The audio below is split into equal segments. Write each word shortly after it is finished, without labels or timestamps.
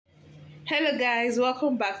Hello guys,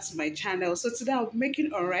 welcome back to my channel. So today I'm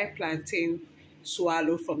making unripe plantain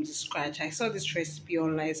swallow from the scratch. I saw this recipe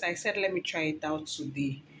online, so I said let me try it out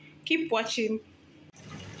today. Keep watching.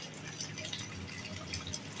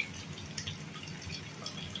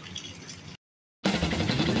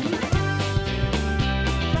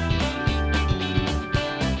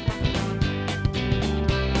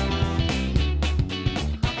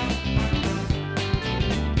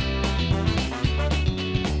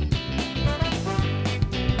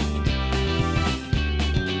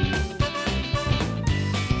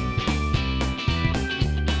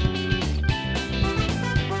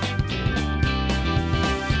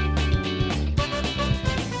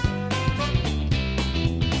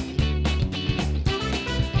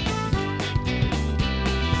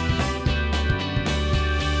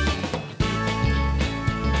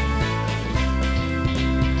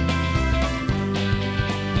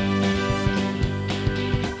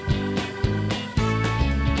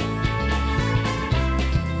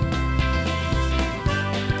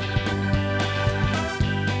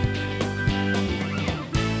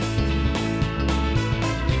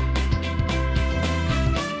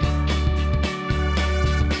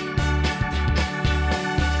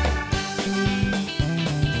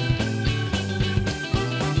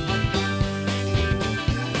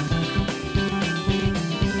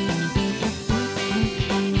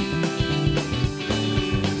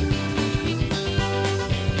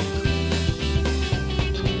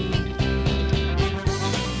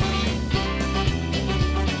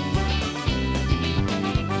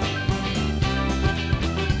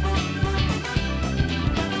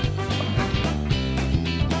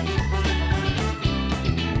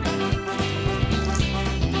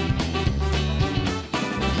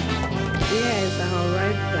 Yes, our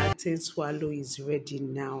ripe plantain swallow is ready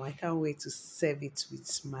now. I can't wait to serve it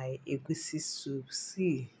with my egusi soup.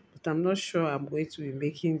 See, but I'm not sure I'm going to be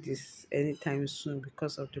making this anytime soon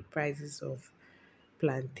because of the prices of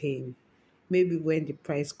plantain. Maybe when the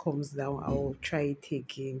price comes down, I'll try it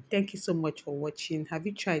again. Thank you so much for watching. Have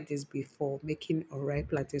you tried this before, making a ripe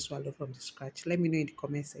plantain swallow from the scratch? Let me know in the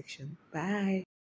comment section. Bye.